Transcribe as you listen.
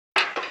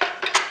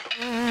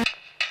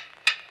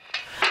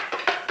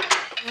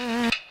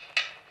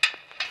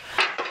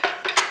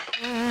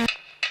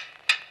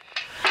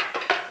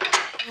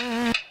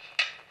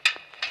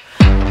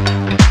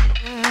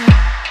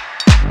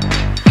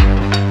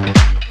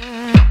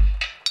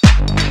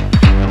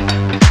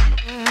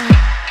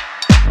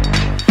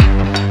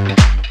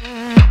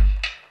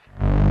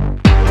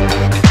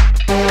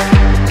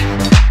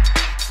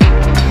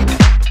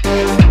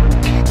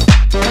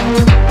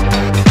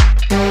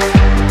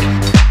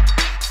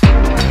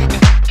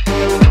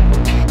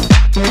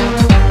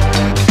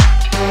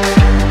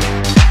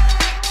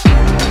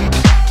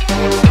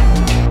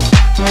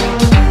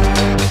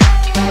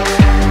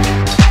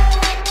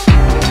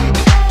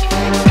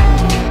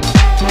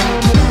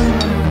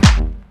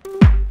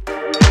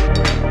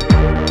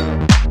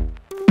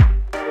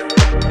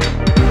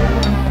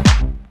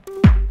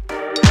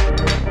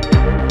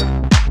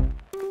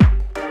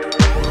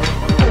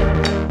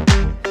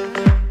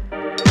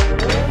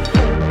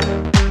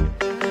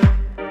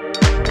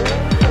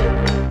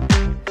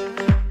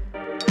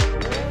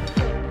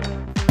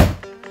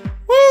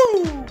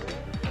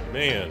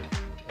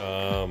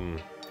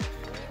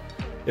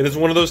It is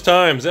one of those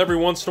times. Every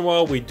once in a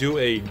while we do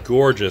a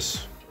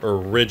gorgeous,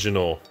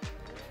 original,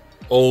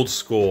 old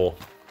school,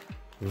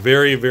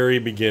 very, very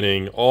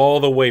beginning, all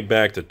the way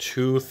back to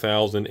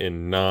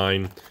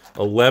 2009.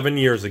 11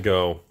 years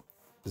ago.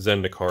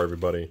 ZENDIKAR,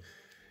 everybody.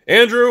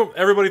 Andrew,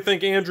 everybody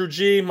thank Andrew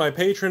G, my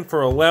patron,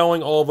 for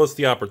allowing all of us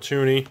the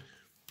opportunity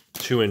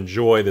to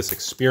enjoy this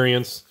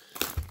experience.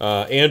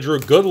 Andrew,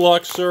 good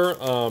luck, sir.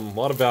 A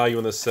lot of value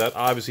in this set.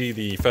 Obviously,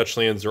 the fetch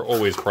lands are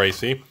always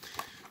pricey.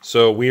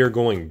 So we are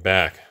going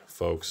back,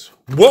 folks.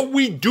 What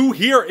we do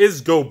here is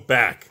go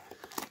back.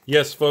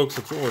 Yes, folks,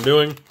 that's what we're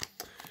doing.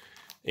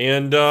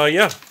 And,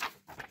 yeah.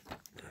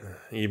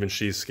 Even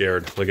she's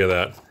scared. Look at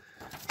that.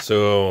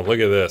 So,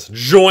 look at this.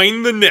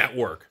 Join the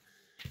network.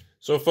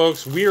 So,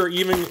 folks, we are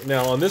even...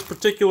 Now, on this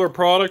particular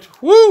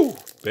product, woo!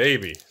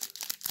 Baby.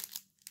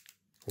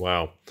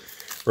 Wow.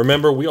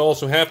 Remember, we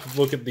also have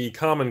to look at the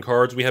common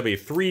cards. We have a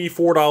 $3,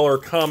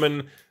 $4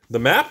 common... the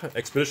map,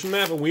 Expedition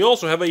map, and we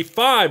also have a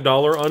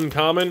 $5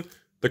 uncommon,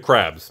 the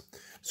crabs.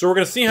 So we're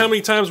going to see how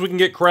many times we can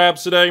get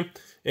crabs today,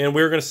 and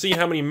we're going to see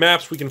how many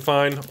maps we can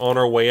find on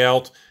our way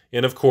out.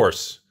 And of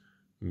course,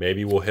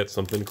 maybe we'll hit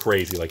something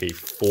crazy like a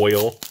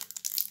foil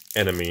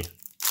enemy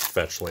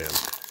fetch land.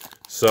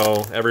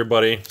 So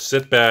everybody,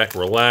 sit back,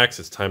 relax.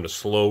 It's time to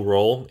slow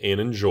roll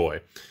and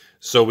enjoy.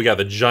 So we got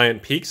the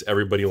giant peaks.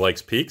 Everybody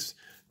likes peaks.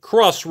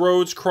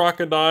 Crossroads,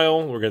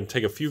 Crocodile. We're going to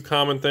take a few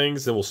common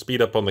things, then we'll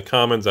speed up on the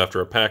commons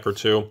after a pack or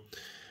two.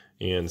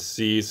 And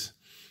C's.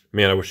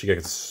 Man, I wish you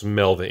guys could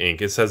smell the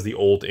ink. It says the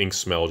old ink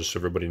smell, just so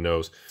everybody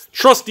knows.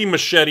 Trusty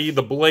Machete,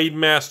 the Blade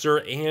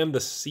Master, and the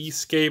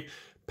Seascape.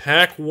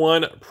 Pack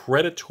 1,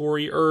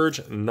 Predatory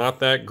Urge. Not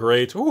that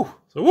great. Ooh,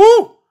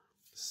 woo!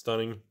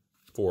 Stunning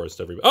Forest,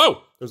 everybody.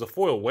 Oh, there's a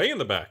foil way in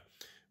the back.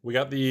 We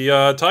got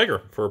the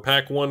Tiger. For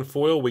Pack 1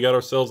 foil, we got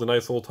ourselves a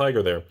nice little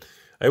Tiger there.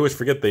 I always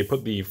forget they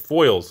put the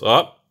foils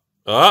up,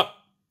 up,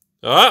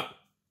 up.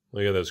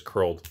 Look at those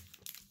curled.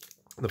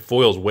 The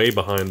foil's way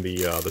behind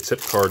the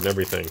tip card and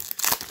everything.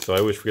 So I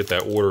always forget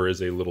that order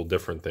is a little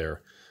different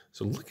there.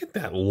 So look at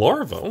that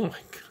larva. Oh my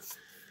god.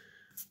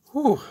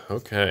 Whew.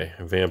 Okay.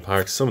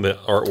 Vampire. Some of the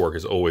artwork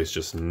is always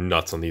just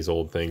nuts on these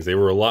old things. They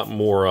were a lot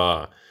more...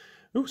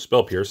 ooh,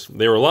 Spell Pierce.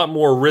 They were a lot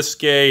more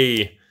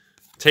risque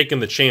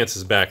taking the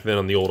chances back then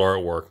on the old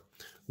artwork.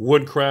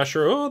 Wood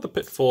Crasher. Oh, the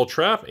Pitfall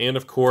Trap. And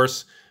of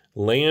course...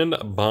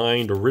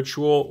 Landbind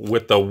Ritual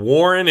with the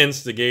Warren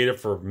Instigator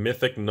for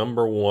Mythic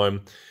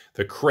 #1.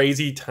 The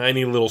crazy,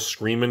 tiny little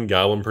Screaming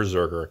Goblin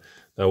Berserker.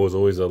 That was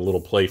always a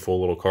little playful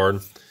little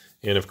card.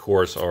 And of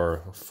course,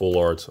 our Full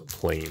Art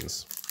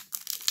Plains.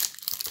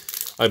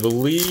 I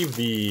believe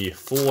the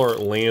Full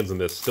Art lands in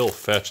this still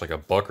fetch like a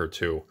buck or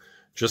two,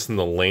 just in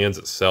the lands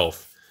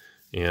itself.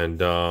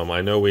 And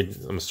I know I'm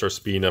going to start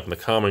speeding up in the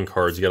common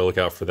cards. You got to look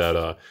out for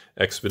that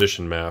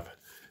Expedition map.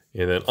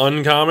 And then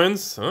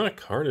uncommons,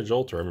 Carnage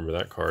Altar, I remember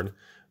that card.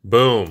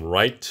 Boom,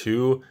 right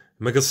to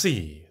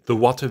Magasi, the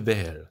Water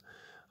Veil.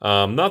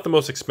 Not the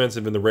most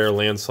expensive in the rare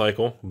land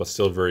cycle, but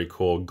still very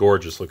cool.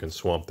 Gorgeous looking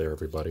swamp there,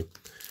 everybody.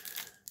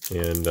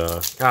 And,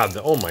 God,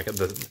 oh my god,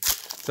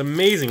 it's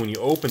amazing when you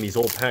open these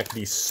old packs.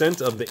 The scent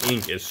of the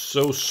ink is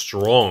so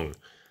strong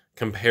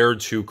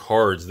compared to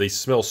cards. They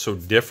smell so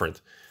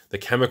different. The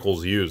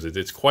chemicals used,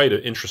 it's quite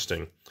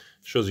interesting.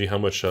 Shows you how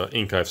much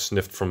ink I've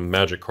sniffed from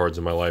Magic cards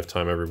in my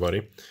lifetime,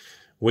 everybody.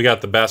 We got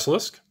the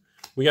Basilisk.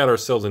 We got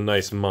ourselves a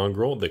nice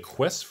Mongrel. The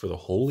Quest for the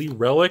Holy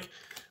Relic.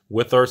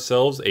 With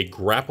ourselves a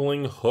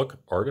Grappling Hook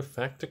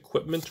Artifact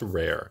Equipment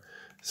Rare.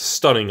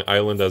 Stunning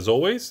island as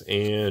always.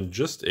 And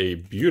just a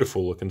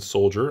beautiful looking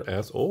soldier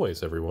as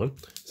always, everyone.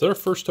 Is that our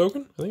first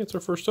token? I think it's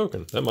our first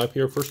token. That might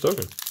be our first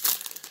token.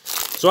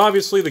 So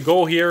obviously the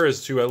goal here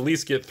is to at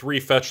least get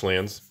 3 fetch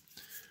lands.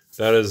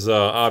 That is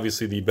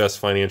obviously the best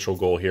financial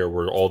goal here,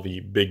 where all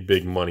the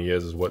big money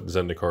is what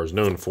ZENDIKAR is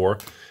known for.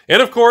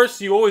 And of course,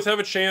 you always have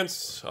a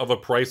chance of a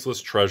priceless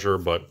treasure,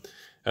 but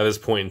at this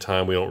point in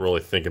time, we don't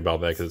really think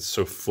about that because it's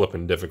so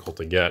flippin' difficult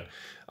to get.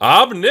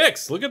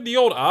 Obnix! Look at the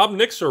old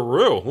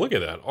Obnixaroo. Look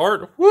at that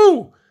art.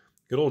 Woo!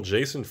 Good old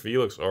Jason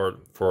Felix art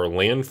for our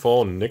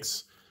Landfall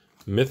Nyx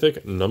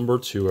Mythic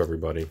 #2,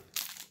 everybody.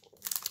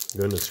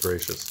 Goodness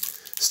gracious.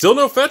 Still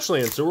no fetch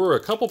land, so we're a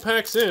couple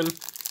packs in.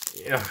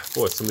 Yeah,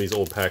 boy, some of these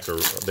old packs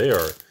they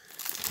are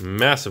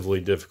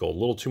massively difficult. A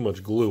little too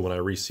much glue when I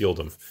resealed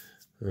them.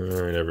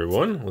 Alright,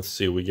 everyone. Let's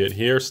see what we get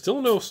here.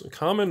 Still no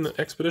common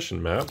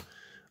Expedition map.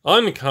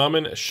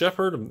 Uncommon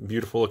Shepherd,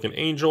 beautiful looking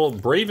angel.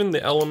 Braven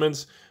the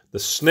Elements, the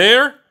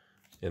Snare.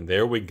 And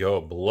there we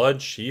go. Blood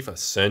Chief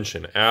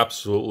Ascension.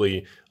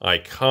 Absolutely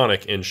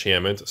iconic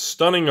enchantment.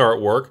 Stunning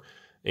artwork.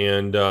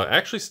 And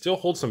actually still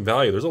holds some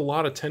value. There's a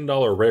lot of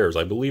 $10 rares.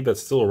 I believe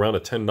that's still around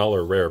a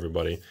 $10 rare,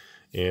 everybody.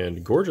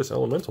 And gorgeous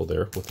elemental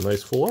there with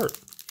nice full art.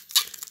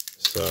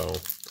 So,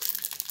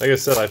 like I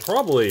said,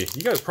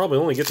 you guys probably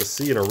only get to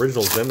see an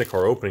original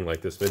ZENDIKAR opening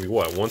like this maybe,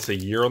 what, once a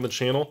year on the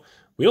channel?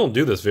 We don't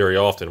do this very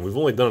often. We've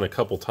only done it a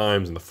couple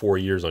times in the 4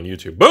 years on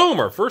YouTube. Boom!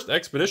 Our first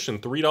Expedition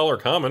 $3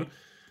 common.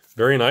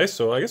 Very nice.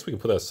 So I guess we can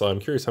put that aside. I'm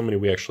curious how many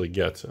we actually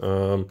get.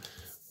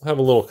 have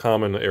a little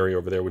common area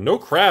over there with no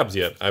crabs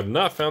yet. I've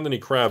not found any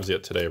crabs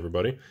yet today,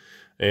 everybody.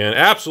 And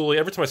absolutely,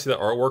 every time I see that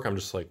artwork, I'm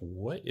just like,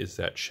 what is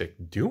that chick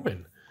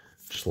doing?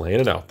 Just laying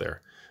it out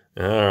there.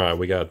 All right,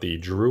 we got the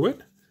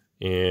Druid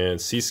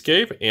and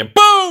Seascape. And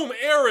boom!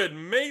 Arid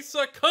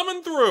Mesa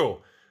coming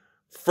through.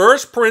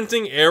 First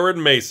printing Arid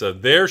Mesa.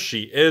 There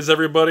she is,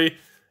 everybody.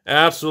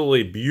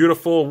 Absolutely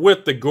beautiful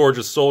with the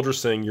gorgeous soldier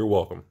saying, you're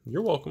welcome.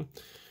 You're welcome.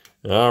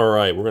 All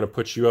right, we're going to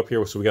put you up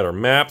here. So we got our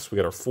maps, we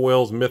got our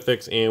foils,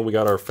 mythics, and we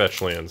got our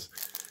fetch lands.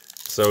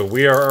 So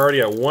we are already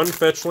at 1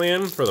 fetch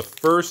land for the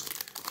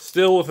first,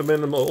 still with a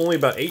minimum, only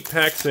about 8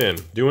 packs in.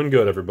 Doing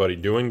good, everybody,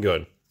 doing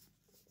good.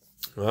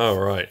 All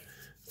right,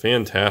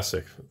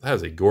 fantastic. That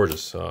is a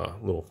gorgeous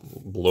little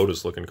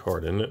Lotus looking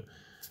card, isn't it?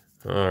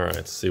 All right,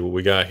 let's see what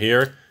we got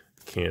here.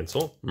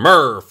 Cancel.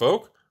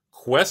 Merfolk.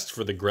 Quest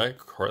for the Greg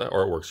card. That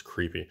artwork's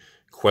creepy.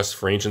 Quest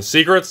for Ancient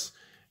Secrets.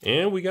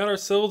 And we got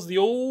ourselves the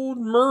old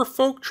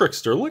Merfolk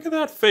Trickster. Look at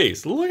that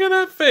face. Look at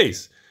that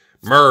face.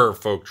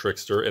 Merfolk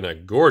Trickster in a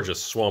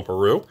gorgeous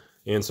Swamperoo.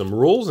 And some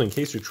rules in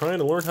case you're trying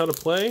to learn how to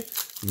play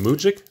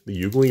Mujik the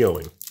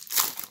Yu-Gi-Oh!ing.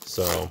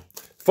 So,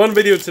 fun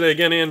video today.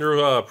 Again,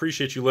 Andrew,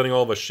 appreciate you letting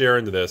all of us share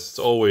into this. It's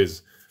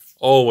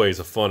always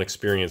a fun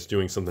experience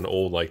doing something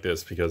old like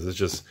this because it's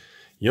just,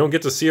 you don't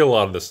get to see a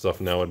lot of this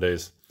stuff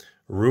nowadays.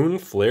 Rune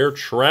Flare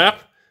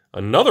Trap.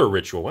 Another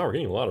ritual. Wow, we're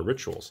getting a lot of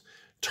rituals.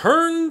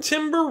 Turn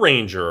Timber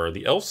Ranger,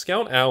 the Elf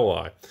Scout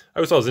Ally. I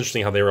always thought it was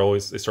interesting how they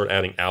start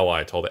adding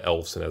ally to all the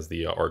elves and as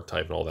the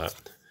archetype and all that.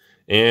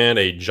 And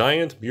a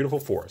giant, beautiful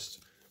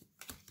forest.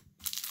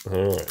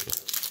 All right.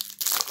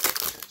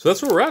 So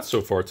that's where we're at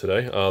so far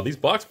today. These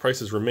box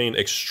prices remain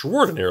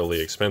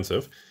extraordinarily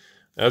expensive.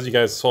 As you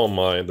guys saw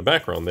in the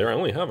background there, I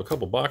only have a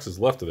couple boxes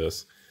left of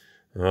this.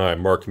 All right,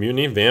 Mark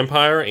Mutiny,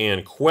 Vampire,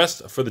 and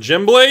Quest for the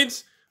Gem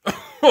Blades.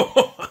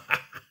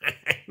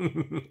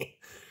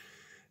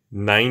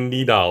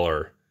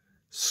 $90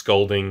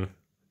 Scalding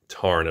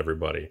Tarn,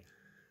 everybody.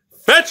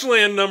 Fetch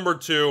land number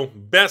 2,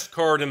 best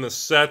card in the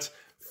set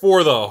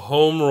for the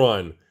home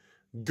run.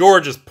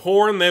 Gorgeous,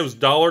 pouring those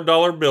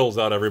dollar bills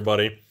out,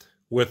 everybody,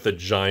 with the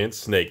giant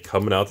snake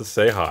coming out to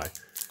say hi.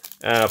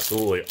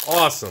 Absolutely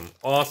awesome,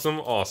 awesome,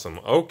 awesome.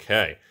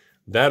 Okay,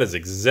 that is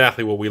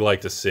exactly what we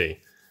like to see.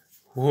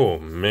 Oh,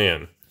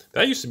 man.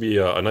 That used to be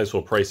a nice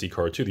little pricey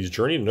card, too. These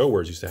Journey to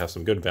Nowheres used to have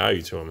some good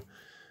value to them.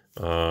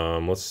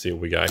 Let's see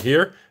what we got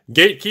here.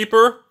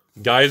 Gatekeeper,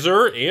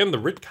 Geyser, and the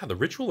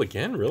Ritual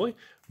again, really?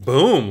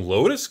 Boom,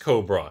 Lotus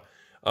Cobra.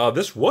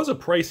 This was a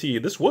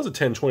pricey, this was a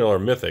 $10,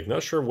 $20 Mythic.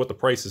 Not sure what the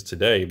price is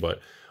today, but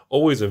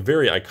always a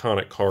very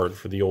iconic card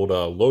for the old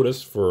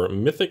Lotus for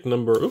Mythic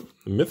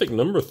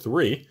number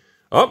 3.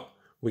 Oh,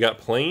 we got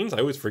Plains. I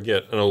always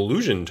forget. An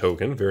Illusion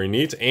token, very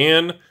neat.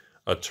 And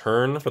a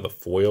turn for the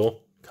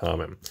foil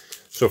common.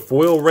 So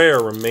foil rare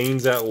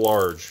remains at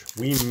large.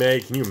 We may,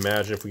 can you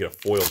imagine if we get a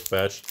foil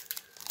fetch?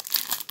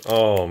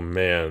 Oh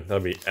man,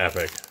 that'd be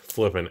epic.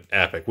 Flippin'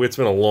 epic. It's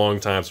been a long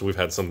time so we've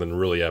had something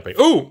really epic.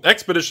 Ooh,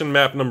 Expedition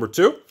map number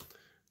 2.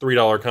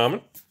 $3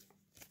 common.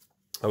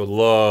 I would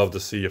love to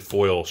see a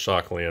foil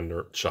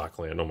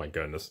Shockland, oh my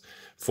goodness.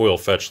 Foil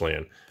fetch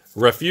land.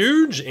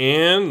 Refuge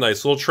and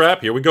nice little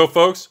trap. Here we go,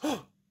 folks.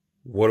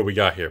 What do we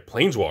got here?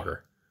 Planeswalker.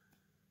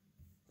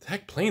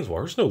 Heck,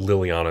 Planeswalker. There's no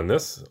Liliana in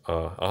this.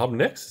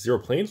 Obnix? 0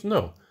 Planes?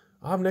 No.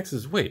 Obnix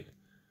is, wait.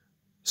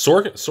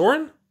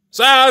 Sorin?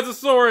 Ah, it's a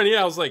Sorin.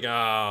 Yeah, I was like,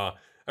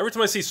 Every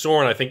time I see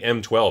Sorin, I think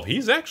M12.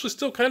 He's actually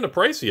still kind of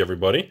pricey,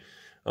 everybody.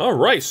 All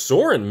right,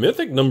 Sorin,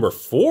 Mythic number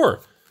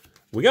 4.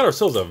 We got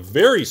ourselves a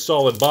very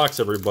solid box,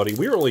 everybody.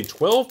 We are only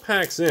 12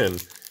 packs in,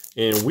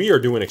 and we are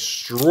doing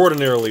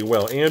extraordinarily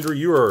well. Andrew,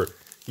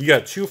 you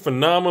got 2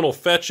 phenomenal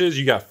fetches.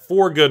 You got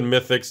 4 good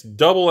Mythics,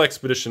 double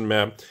Expedition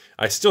map.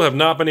 I still have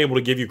not been able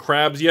to give you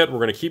crabs yet. We're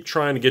going to keep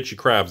trying to get you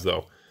crabs,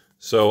 though.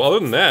 So other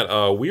than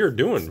that, we are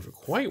doing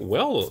quite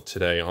well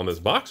today on this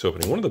box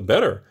opening. One of the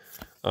better.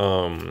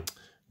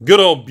 Good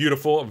old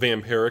beautiful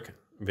Vampire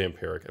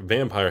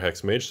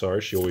Hexmage.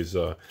 Sorry, she always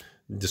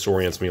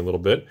disorients me a little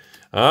bit.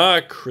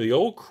 The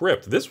old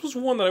Crypt. This was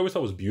one that I always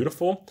thought was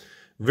beautiful.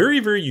 Very,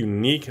 very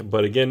unique,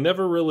 but again,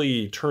 never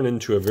really turned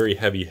into a very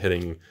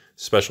heavy-hitting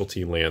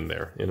specialty land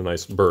there. And a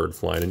nice bird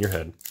flying in your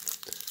head.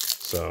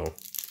 So,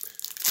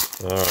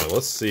 all right,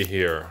 let's see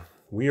here.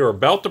 We are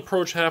about to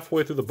approach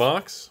halfway through the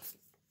box.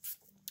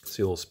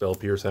 See a little Spell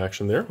Pierce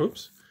action there.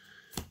 Oops.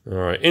 All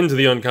right, into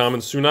the uncommon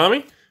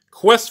Tsunami.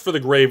 Quest for the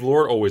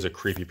Gravelord, always a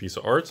creepy piece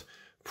of art.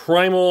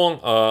 Primal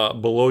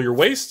Below Your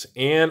Waist.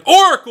 And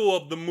Oracle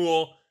of the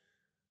Mool.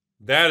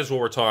 That is what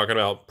we're talking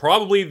about.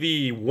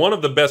 Probably one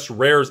of the best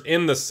rares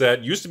in the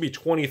set. Used to be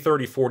 $20,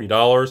 $30,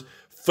 $40.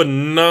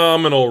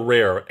 Phenomenal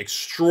rare.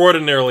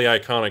 Extraordinarily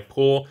iconic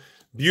pull.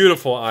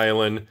 Beautiful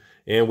island.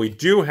 And we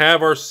do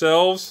have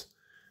ourselves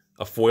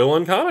a foil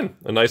uncommon.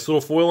 A nice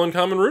little foil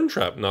uncommon rune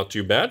trap. Not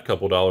too bad.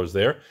 Couple dollars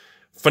there.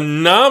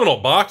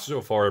 Phenomenal box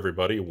so far,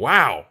 everybody.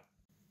 Wow.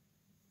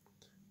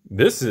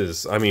 This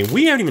is, I mean,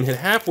 we haven't even hit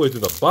halfway through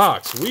the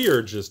box. We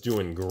are just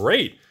doing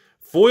great.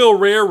 Foil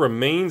rare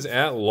remains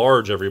at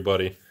large,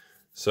 everybody.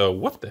 So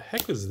what the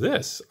heck is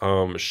this?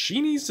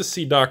 She needs to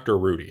see Dr.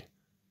 Rudy.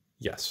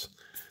 Yes.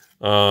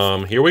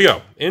 Here we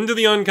go. Into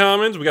the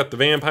uncommons. We got the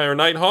Vampire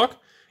Nighthawk.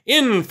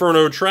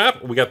 Inferno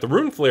Trap. We got the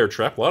Rune Flare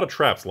Trap. A lot of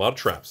traps. A lot of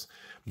traps.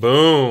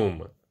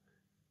 Boom.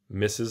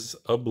 Mrs.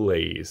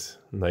 Ablaze.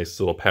 Nice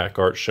little pack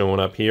art showing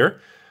up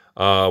here.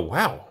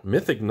 Wow.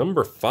 Mythic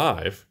number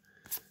 5.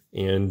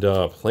 And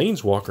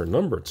Planeswalker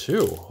number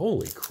 2.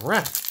 Holy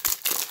crap.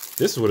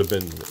 This would have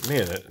been,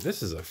 man,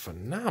 this is a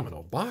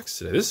phenomenal box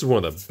today. This is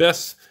one of the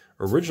best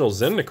original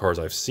ZENDIKARs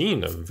I've seen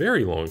in a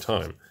very long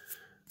time.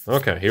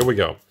 Okay, here we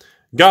go.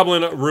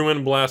 Goblin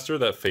Ruin Blaster.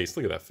 That face.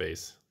 Look at that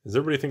face. Does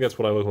everybody think that's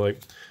what I look like?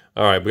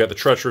 All right, we got the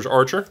Treacherous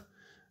Archer.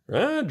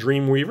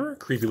 Dreamweaver.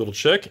 Creepy little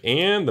chick.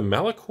 And the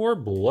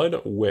Malachor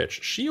Blood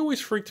Witch. She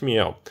always freaked me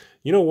out.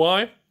 You know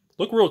why?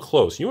 Look real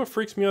close. You know what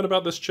freaks me out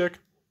about this chick?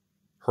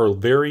 Her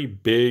very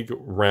big,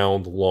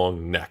 round,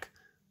 long neck.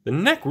 The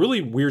neck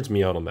really weirds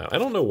me out on that. I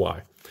don't know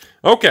why.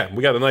 Okay,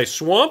 we got a nice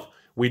Swamp.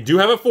 We do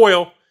have a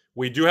foil.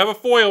 We do have a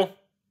foil.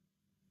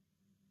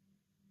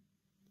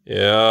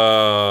 Yeah.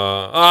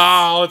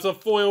 Oh, it's a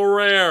foil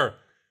rare.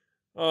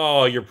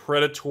 Oh, your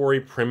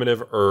Predatory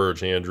Primitive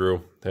Urge, Andrew.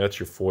 That's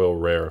your foil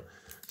rare.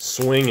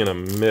 Swing and a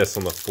miss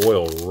on the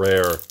foil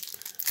rare.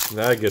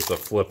 That gets a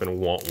flippin'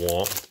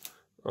 womp.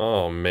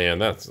 Oh, man,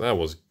 that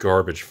was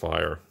garbage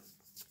fire.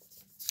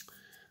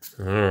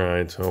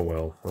 Alright, oh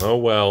well. Oh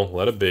well,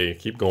 let it be.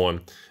 Keep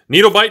going.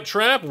 Needlebite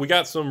Trap, we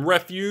got some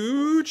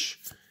Refuge.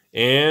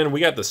 And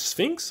we got the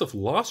Sphinx of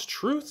Lost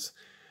Truths.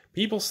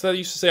 People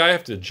used to say I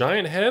have a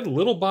giant head,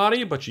 little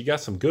body, but you got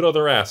some good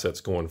other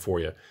assets going for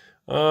you.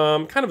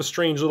 Kind of a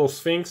strange little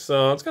Sphinx.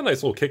 It's got a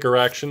nice little kicker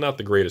action, not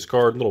the greatest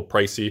card, a little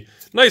pricey.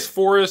 Nice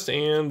Forest,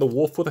 and the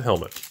Wolf with a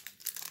helmet.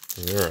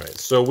 Alright,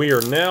 so we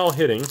are now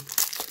hitting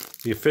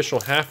the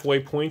official halfway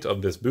point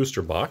of this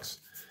booster box.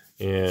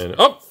 And,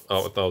 I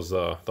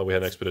thought we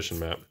had an expedition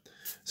map.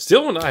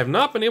 Still, I have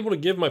not been able to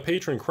give my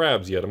patron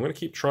crabs yet. I'm going to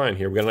keep trying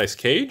here. We got a nice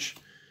Cage.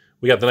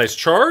 We got the nice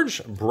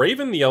Charge,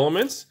 Braven the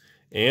Elements,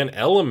 and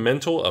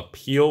Elemental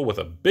Appeal with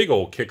a big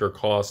old kicker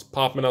cost,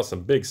 popping out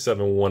some big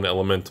 7/1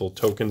 Elemental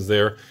tokens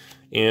there.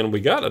 And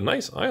we got a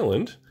nice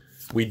island.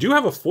 We do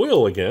have a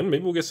foil again.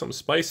 Maybe we'll get something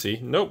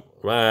spicy.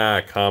 Nope.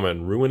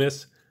 Common.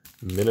 Ruinous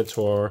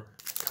Minotaur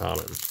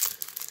Common.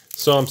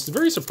 So I'm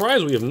very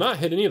surprised we have not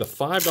hit any of the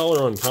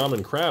 $5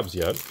 uncommon crabs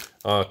yet.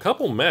 A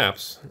couple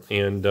maps,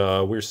 and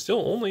we're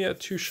still only at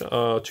two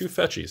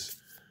fetchies.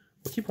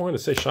 We keep wanting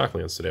to say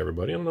Shocklands today,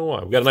 everybody. I don't know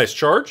why. We got a nice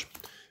Charge.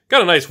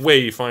 Got a nice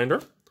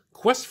Wayfinder.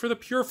 Quest for the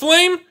Pure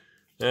Flame.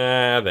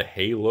 The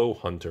Halo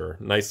Hunter.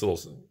 Nice little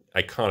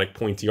iconic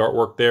pointy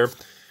artwork there.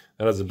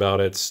 That is about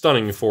it.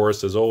 Stunning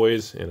Forest as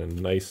always, and a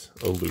nice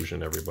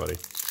illusion, everybody.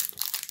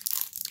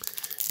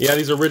 Yeah,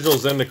 these original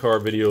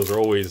ZENDIKAR videos are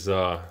always,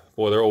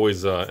 they're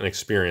always an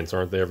experience,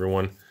 aren't they,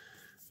 everyone?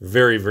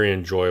 Very, very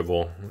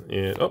enjoyable.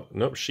 And, oh,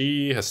 nope,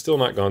 she has still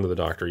not gone to the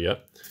doctor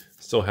yet.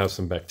 Still have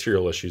some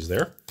bacterial issues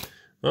there.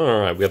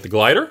 All right, we got the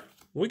Glider.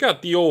 We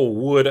got the old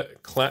Wood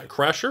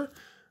Crasher.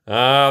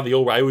 I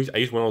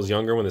used when I was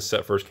younger, when this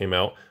set first came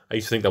out, I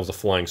used to think that was a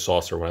flying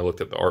saucer when I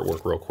looked at the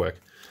artwork real quick.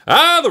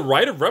 The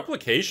Rite of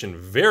Replication.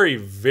 Very,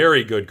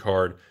 very good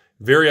card.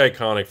 Very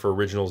iconic for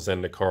original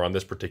ZENDIKAR on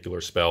this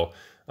particular spell.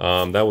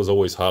 That was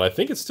always hot. I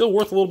think it's still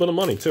worth a little bit of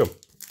money, too.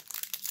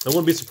 I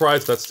wouldn't be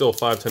surprised if that's still a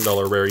 $5,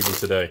 $10 rare even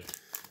today.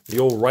 The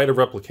old Rite of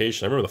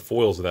Replication. I remember the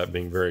foils of that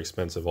being very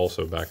expensive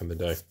also back in the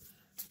day.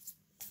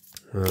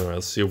 All right,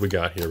 let's see what we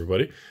got here,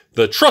 everybody.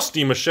 The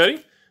Trusty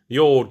Machete. The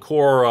old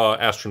core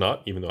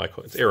astronaut, even though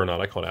it's aeronaut,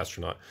 I call it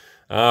astronaut.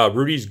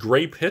 Rudy's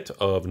Gray Pit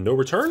of No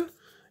Return.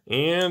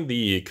 And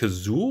the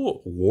Kazul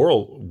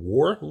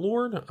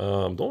Warlord.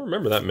 Don't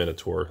remember that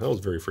Minotaur. That was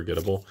very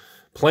forgettable.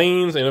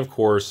 Plains, and of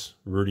course,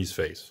 Rudy's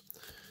face.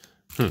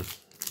 All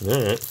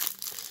right.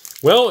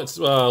 Well, it's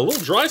a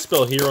little dry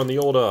spell here on the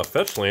old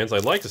fetch lands.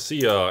 I'd like to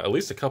see at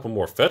least a couple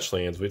more fetch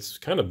lands. It's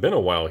kind of been a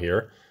while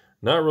here.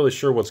 Not really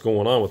sure what's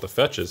going on with the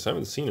fetches.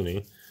 Haven't seen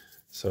any.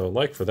 So I'd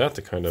like for that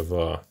to kind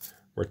of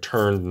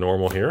return to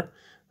normal here.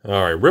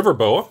 All right, River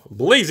Boa,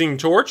 Blazing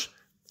Torch,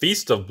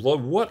 Feast of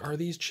Blood. What are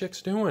these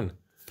chicks doing?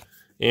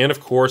 And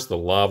of course, the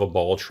Lava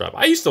Ball Trap.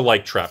 I used to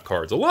like trap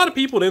cards. A lot of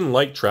people didn't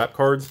like trap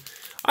cards.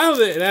 I thought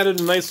it added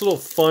a nice little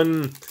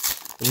fun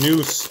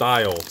new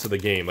style to the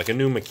game, like a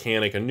new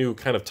mechanic, a new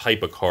kind of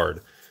type of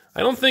card.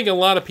 I don't think a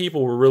lot of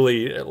people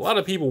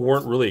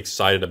weren't really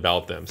excited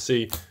about them.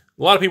 See,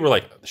 a lot of people were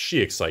like, she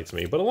excites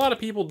me, but a lot of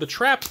people, the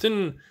traps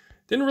didn't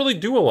really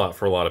do a lot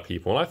for a lot of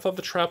people, and I thought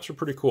the traps were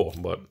pretty cool.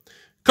 But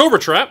Cobra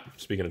Trap,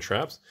 speaking of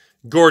traps,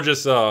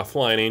 gorgeous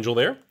flying angel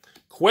there.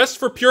 Quest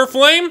for Pure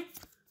Flame,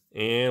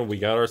 and we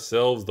got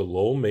ourselves the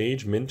Low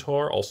Mage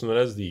Minotaur, also known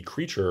as the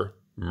creature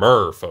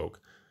Merfolk.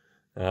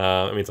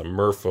 I mean, it's a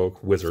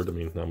merfolk wizard. I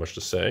mean, not much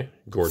to say.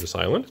 Gorgeous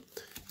island.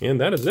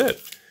 And that is it.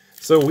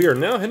 So we are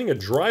now hitting a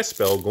dry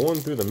spell going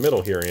through the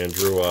middle here,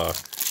 Andrew.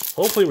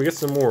 Hopefully we get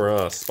some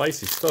more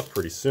spicy stuff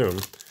pretty soon,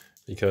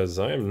 because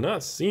I am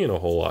not seeing a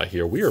whole lot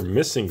here. We are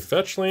missing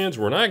fetch lands.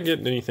 We're not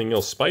getting anything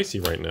else spicy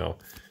right now.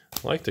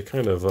 like to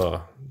kind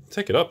of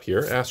take it up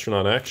here.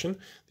 Astronaut Action,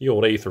 the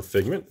old Aether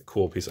Figment,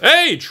 cool piece.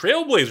 Hey,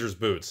 Trailblazers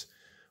boots.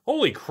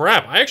 Holy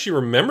crap, I actually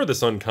remember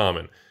this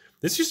uncommon.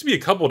 This used to be a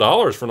couple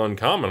 $dollars for an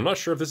uncommon. I'm not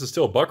sure if this is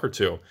still a buck or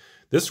two.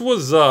 This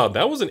was,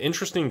 that was an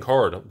interesting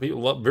card.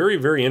 Very,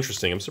 very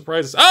interesting. I'm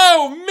surprised.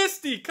 Oh,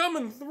 Misty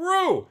coming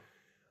through.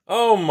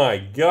 Oh my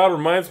God,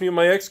 reminds me of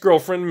my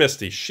ex-girlfriend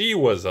Misty. She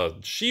was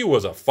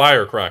a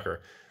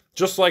firecracker.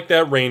 Just like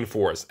that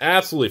Rainforest.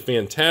 Absolutely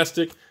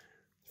fantastic.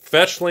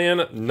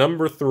 Fetchland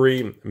number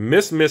 3.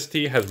 Miss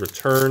Misty has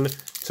returned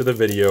to the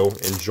video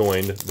and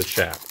joined the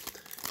chat.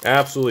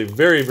 Absolutely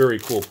very, very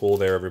cool pull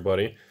there,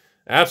 everybody.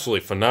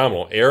 Absolutely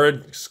phenomenal.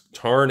 Arid,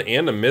 Tarn,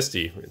 and a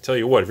Misty. I tell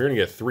you what, if you're going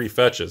to get 3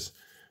 fetches,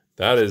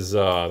 that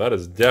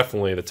is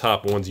definitely the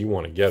top ones you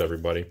want to get,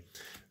 everybody.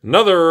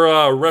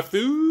 Another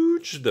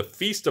Refuge, the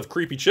Feast of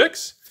Creepy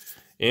Chicks.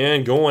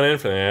 And going in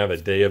for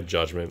the Day of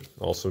Judgment,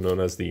 also known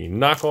as the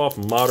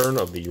knockoff modern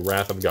of the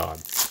Wrath of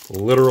God.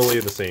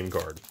 Literally the same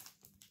card.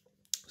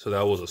 So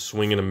that was a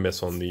swing and a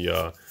miss on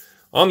the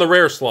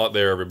rare slot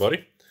there,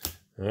 everybody.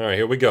 All right,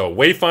 here we go.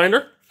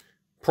 Wayfinder,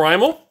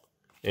 Primal,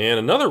 and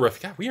another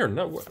God, we are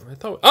not. I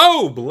thought.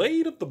 Oh,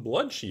 Blade of the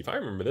Blood Chief. I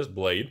remember this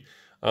Blade.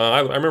 I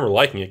remember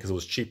liking it because it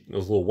was cheap. It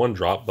was a little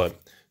 1-drop, but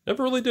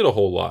never really did a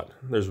whole lot.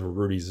 There's where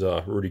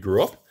Rudy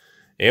grew up,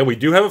 and we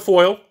do have a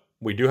foil.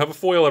 We do have a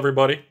foil,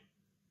 everybody.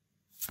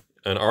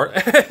 An art.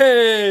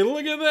 Hey,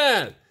 look at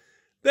that.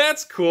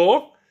 That's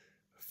cool.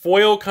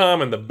 Foil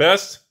common, the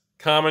best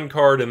common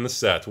card in the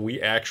set.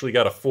 We actually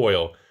got a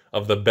foil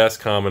of the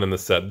best common in the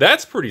set.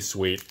 That's pretty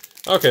sweet.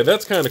 Okay,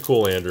 that's kind of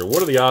cool, Andrew.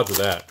 What are the odds of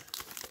that?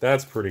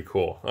 That's pretty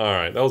cool. All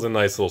right, that was a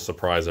nice little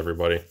surprise,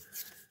 everybody.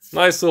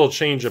 Nice little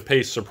change of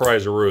pace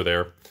surprise-a-roo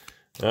there.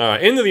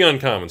 Into the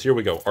uncommons. Here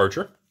we go.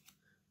 Archer.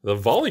 The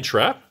Volley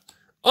Trap.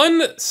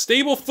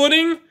 Unstable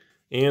Footing.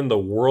 And the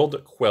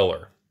World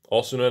Queller.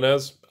 Also known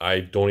as,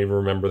 I don't even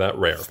remember that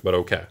rare, but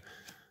okay.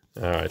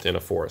 All right, in a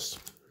forest.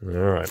 All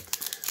right.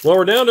 Well,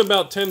 we're down to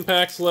about 10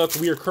 packs left.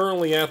 We are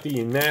currently at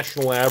the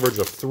national average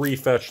of 3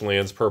 fetch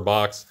lands per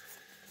box.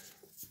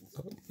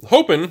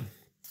 Hoping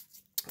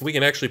we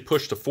can actually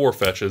push to 4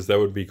 fetches. That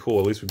would be cool.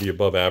 At least we'd be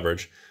above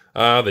average.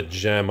 The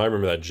gem. I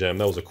remember that gem.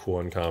 That was a cool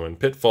uncommon.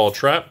 Pitfall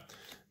Trap.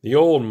 The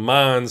old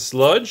Mon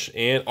Sludge.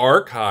 And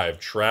Archive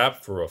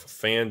Trap for a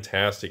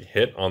fantastic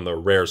hit on the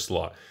rare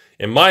slot.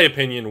 In my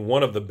opinion,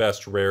 one of the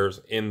best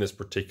rares in this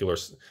particular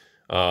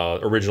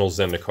original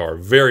ZENDIKAR.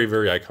 Very,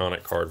 very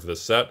iconic card for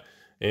this set.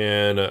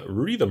 And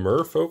Rudy the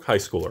Merfolk High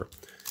Schooler.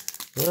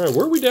 All right,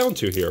 where are we down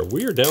to here?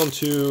 We are down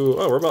to,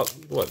 oh, we're about,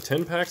 what,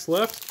 10 packs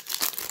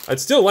left? I'd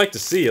still like to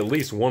see at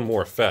least one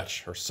more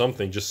fetch or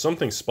something, just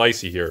something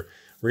spicy here.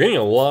 We're getting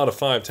a lot of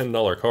 $5,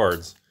 $10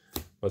 cards,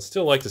 but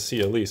still like to see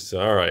at least,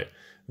 all right.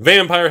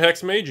 Vampire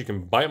Hexmage, you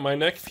can bite my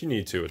neck if you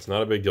need to. It's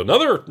not a big deal.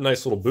 Another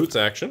nice little boots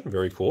action,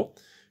 very cool.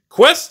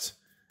 Quest,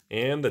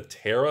 and the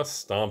Terra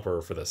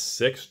Stomper for the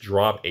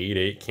 6-drop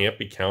 8/8 can't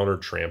be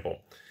countered trample.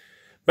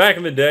 Back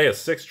in the day, a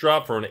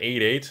 6-drop for an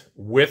 8/8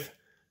 with,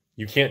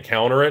 you can't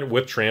counter it,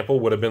 with trample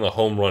would have been a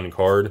home run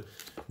card.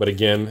 But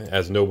again,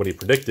 as nobody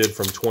predicted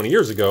from 20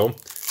 years ago,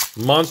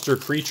 monster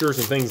creatures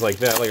and things like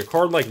that, like a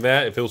card like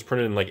that, if it was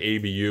printed in like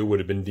ABU, would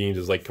have been deemed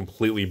as like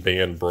completely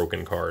banned,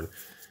 broken card.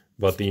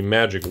 But the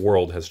Magic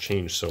world has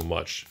changed so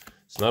much.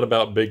 It's not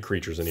about big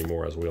creatures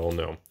anymore, as we all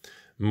know.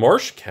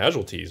 Marsh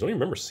Casualties. I don't even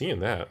remember seeing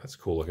that. That's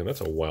cool looking.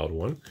 That's a wild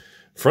one.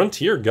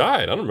 Frontier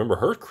Guide. I don't remember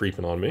her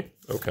creeping on me.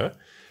 Okay.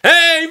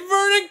 Hey,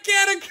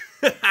 Vernicatic!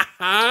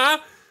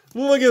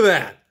 Look at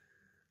that.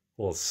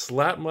 We'll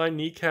slap my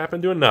kneecap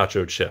into a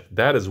nacho chip.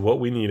 That is what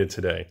we needed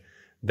today.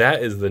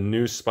 That is the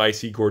new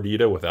spicy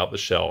gordita without the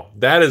shell.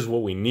 That is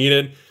what we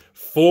needed.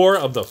 4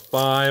 of the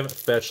 5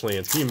 fetch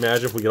lands. Can you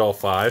imagine if we get all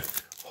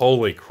 5?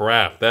 Holy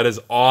crap. That is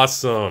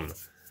awesome.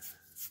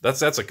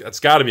 That's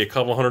got to be a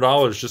couple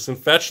 $100 just in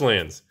fetch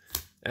lands.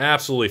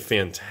 Absolutely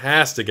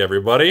fantastic,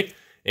 everybody.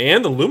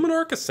 And the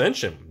Luminarch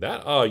Ascension.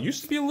 That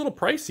used to be a little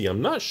pricey.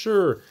 I'm not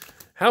sure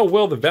how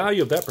well the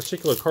value of that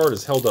particular card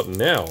is held up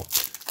now.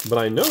 But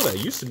I know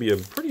that used to be a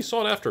pretty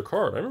sought-after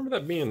card. I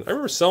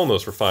remember selling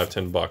those for $5,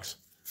 $10.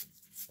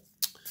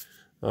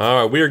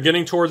 All right, we are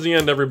getting towards the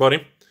end, everybody.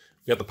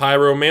 We got the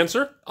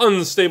Pyromancer,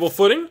 Unstable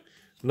Footing,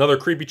 another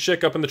creepy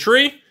chick up in the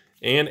tree,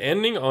 and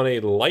ending on a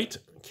Light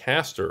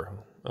Caster.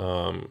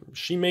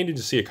 She may need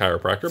to see a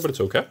chiropractor, but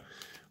it's okay.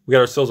 We got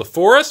ourselves a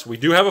Forest. We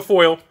do have a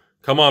foil.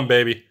 Come on,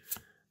 baby.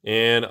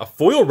 And a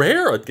foil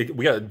rare.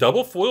 We got a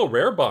double foil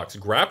rare box.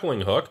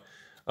 Grappling Hook.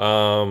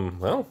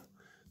 Well,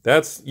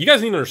 that's... You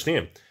guys need to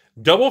understand.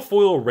 Double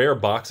foil rare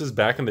boxes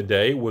back in the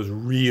day was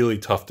really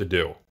tough to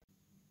do.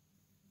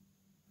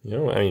 You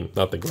know, I mean,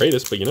 not the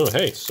greatest, but you know,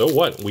 hey, so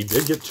what? We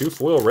did get 2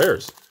 foil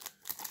rares.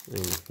 I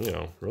mean, you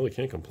know, really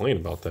can't complain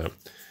about that.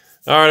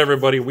 All right,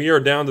 everybody, we are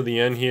down to the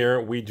end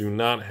here. We do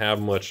not have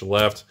much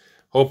left.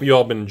 Hope you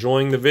all been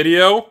enjoying the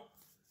video.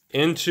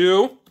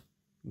 Into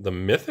the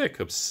Mythic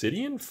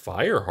Obsidian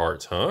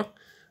Fireheart, huh?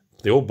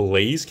 The old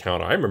Blaze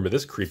counter. I remember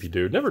this creepy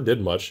dude. Never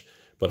did much,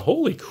 but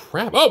holy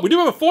crap. Oh, we do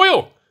have a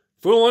foil.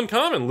 Foil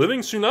uncommon.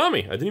 Living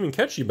Tsunami. I didn't even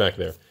catch you back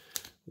there.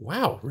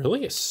 Wow,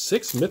 really? A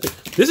 6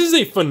 mythic? This is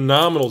a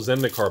phenomenal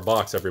ZENDIKAR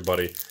box,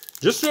 everybody.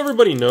 Just so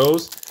everybody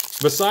knows,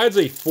 besides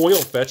a foil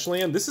fetch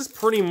land, this is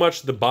pretty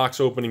much the box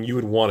opening you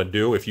would want to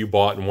do if you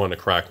bought and wanted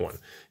to crack one.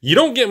 You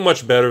don't get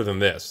much better than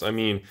this. I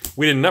mean,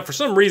 we did not, for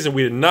some reason,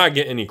 we did not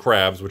get any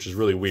crabs, which is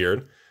really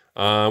weird.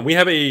 We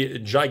have a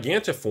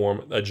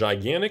Gigantiform, a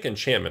gigantic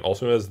enchantment,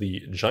 also known as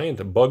the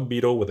giant bug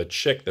beetle with a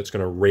chick that's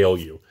going to rail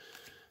you.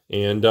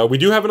 And we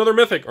do have another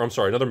mythic, or I'm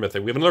sorry, another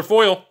mythic. We have another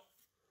foil.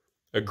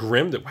 A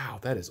Grim, wow,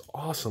 that is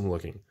awesome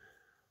looking.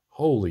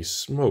 Holy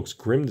smokes,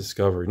 Grim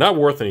Discovery. Not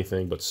worth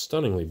anything, but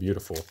stunningly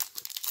beautiful.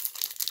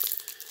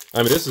 I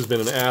mean, this has been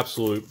an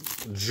absolute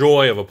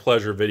joy of a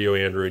pleasure video,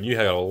 Andrew, and you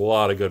had a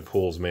lot of good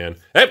pulls, man.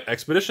 Hey,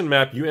 Expedition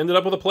Map, you ended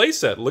up with a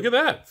playset. Look at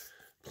that.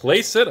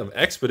 Playset of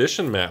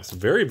Expedition Maps.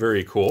 Very,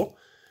 very cool.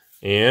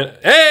 And,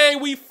 hey,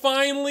 we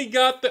finally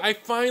got I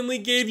finally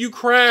gave you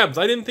crabs.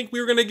 I didn't think we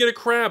were going to get a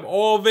crab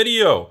all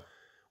video.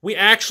 We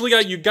actually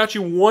got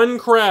you one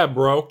crab,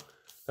 bro.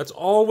 That's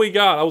all we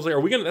got. I was like, are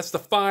we going to, that's the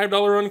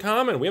 $5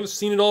 uncommon. We haven't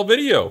seen it all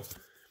video.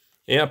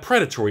 Yeah,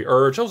 Predatory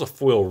Urge. That was a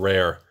foil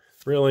rare.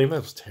 Really?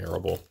 That was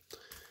terrible.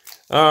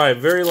 All right,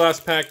 very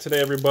last pack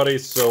today, everybody.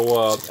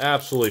 So,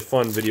 absolutely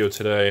fun video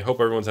today. Hope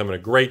everyone's having a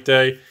great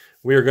day.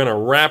 We are going to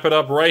wrap it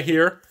up right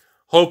here.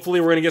 Hopefully,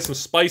 we're going to get some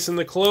spice in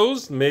the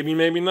close. Maybe,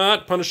 maybe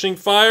not. Punishing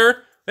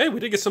Fire. Hey, we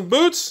did get some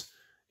boots.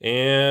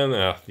 And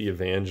the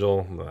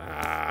Evangel.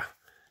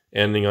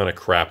 Ending on a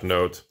crap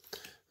note.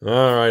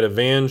 All right,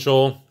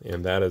 Evangel.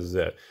 And that is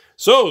it.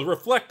 So,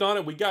 reflect on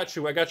it. We got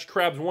you. I got you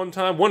crabs one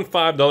time. One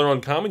 $5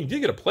 uncommon. You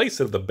did get a playset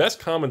of the best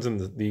commons in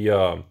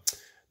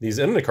these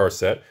ZENDIKAR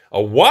set.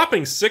 A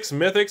whopping 6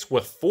 mythics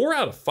with 4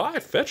 out of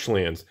 5 fetch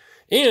lands.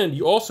 And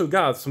you also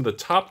got some of the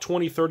top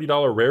 20,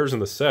 $30 rares in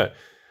the set.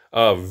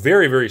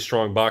 Very, very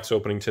strong box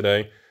opening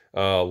today.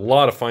 A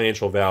lot of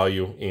financial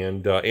value.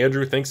 And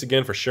Andrew, thanks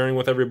again for sharing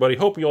with everybody.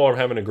 Hope you all are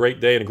having a great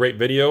day and a great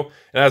video.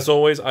 And as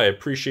always, I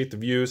appreciate the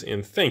views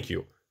and thank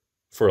you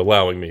for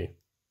allowing me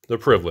the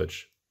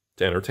privilege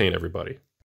to entertain everybody.